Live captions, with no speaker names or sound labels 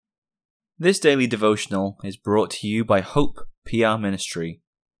This daily devotional is brought to you by Hope PR Ministry.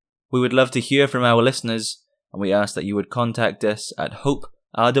 We would love to hear from our listeners, and we ask that you would contact us at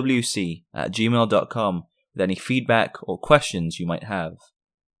hoperwc@gmail.com with any feedback or questions you might have.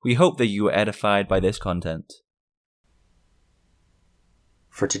 We hope that you were edified by this content.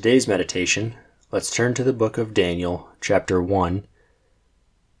 For today's meditation, let's turn to the book of Daniel, chapter 1.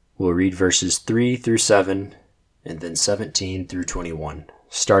 We'll read verses 3 through 7, and then 17 through 21,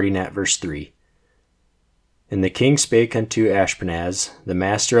 starting at verse 3. And the king spake unto Ashpenaz, the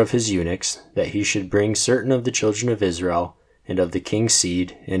master of his eunuchs, that he should bring certain of the children of Israel, and of the king's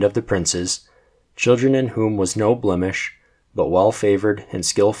seed, and of the princes, children in whom was no blemish, but well favored, and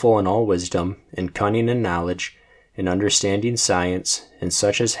skillful in all wisdom, and cunning in knowledge, and understanding science, and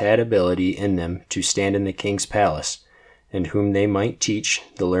such as had ability in them to stand in the king's palace, and whom they might teach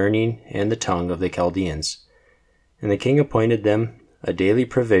the learning and the tongue of the Chaldeans. And the king appointed them a daily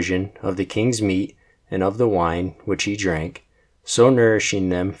provision of the king's meat and of the wine which he drank, so nourishing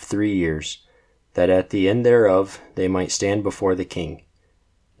them 3 years, that at the end thereof they might stand before the king.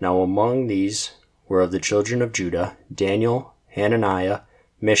 Now among these were of the children of Judah Daniel, Hananiah,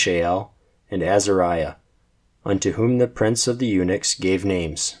 Mishael, and Azariah, unto whom the prince of the eunuchs gave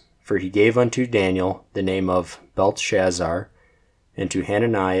names. For he gave unto Daniel the name of Belteshazzar, and to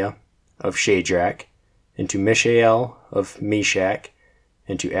Hananiah of Shadrach, and to Mishael of Meshach,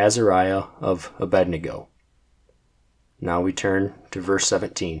 and to Azariah of Abednego. Now we turn to verse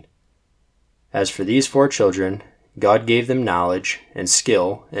 17. As for these 4 children, God gave them knowledge and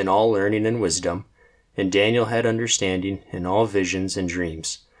skill in all learning and wisdom, and Daniel had understanding in all visions and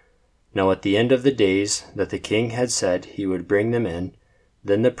dreams. Now at the end of the days that the king had said he would bring them in,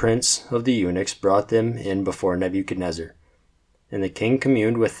 then the prince of the eunuchs brought them in before Nebuchadnezzar. And the king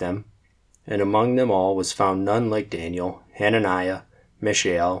communed with them, and among them all was found none like Daniel, Hananiah,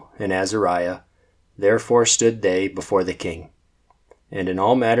 Mishael, and Azariah. Therefore stood they before the king. And in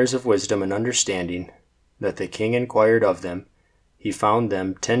all matters of wisdom and understanding, that the king inquired of them, he found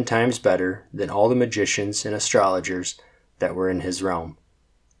them 10 times better than all the magicians and astrologers that were in his realm.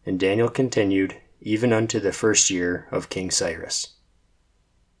 And Daniel continued even unto the 1st year of King Cyrus.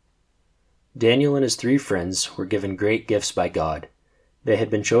 Daniel and his 3 friends were given great gifts by God. They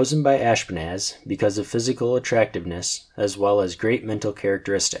had been chosen by Ashpenaz because of physical attractiveness as well as great mental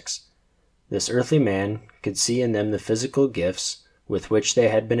characteristics. This earthly man could see in them the physical gifts with which they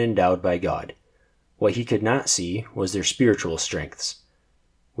had been endowed by God. What he could not see was their spiritual strengths.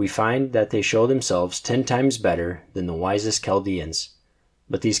 We find that they show themselves 10 times better than the wisest Chaldeans.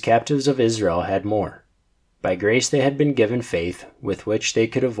 But these captives of Israel had more. By grace they had been given faith with which they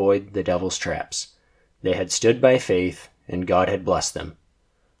could avoid the devil's traps. They had stood by faith, and God had blessed them.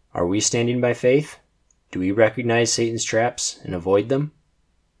 Are we standing by faith? Do we recognize Satan's traps and avoid them?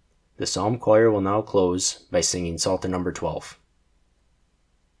 The psalm choir will now close by singing Psalter number 12.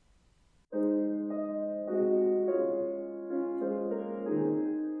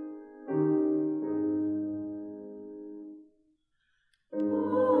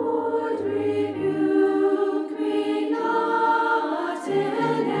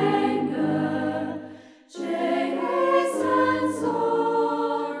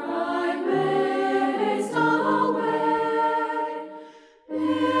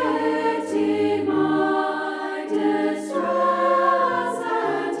 Pity my distress.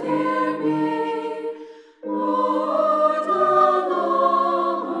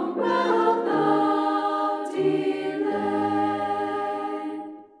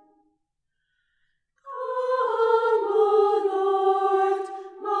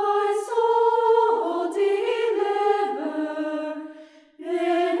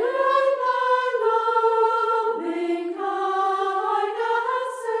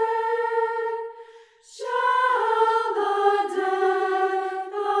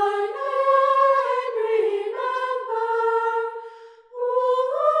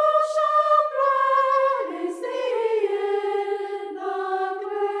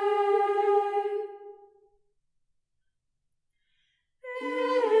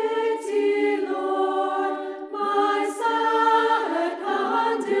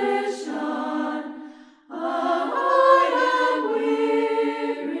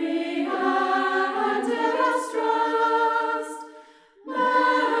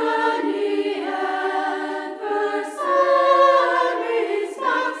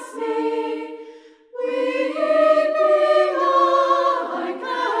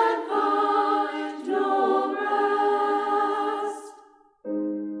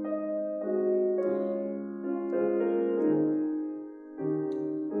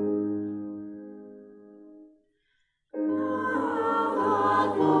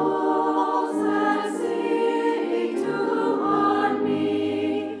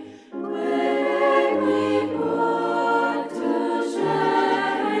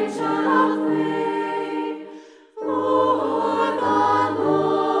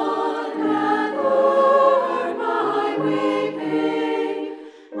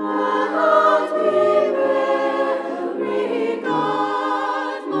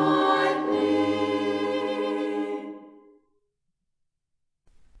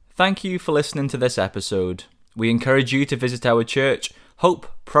 Thank you for listening to this episode. We encourage you to visit our church, Hope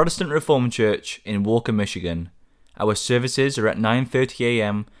Protestant Reformed Church in Walker, Michigan. Our services are at 9:30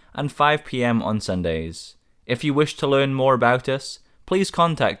 a.m. and 5 p.m. on Sundays. If you wish to learn more about us, please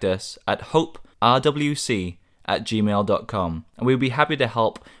contact us at hoperwc@gmail.com, and we'll be happy to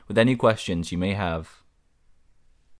help with any questions you may have.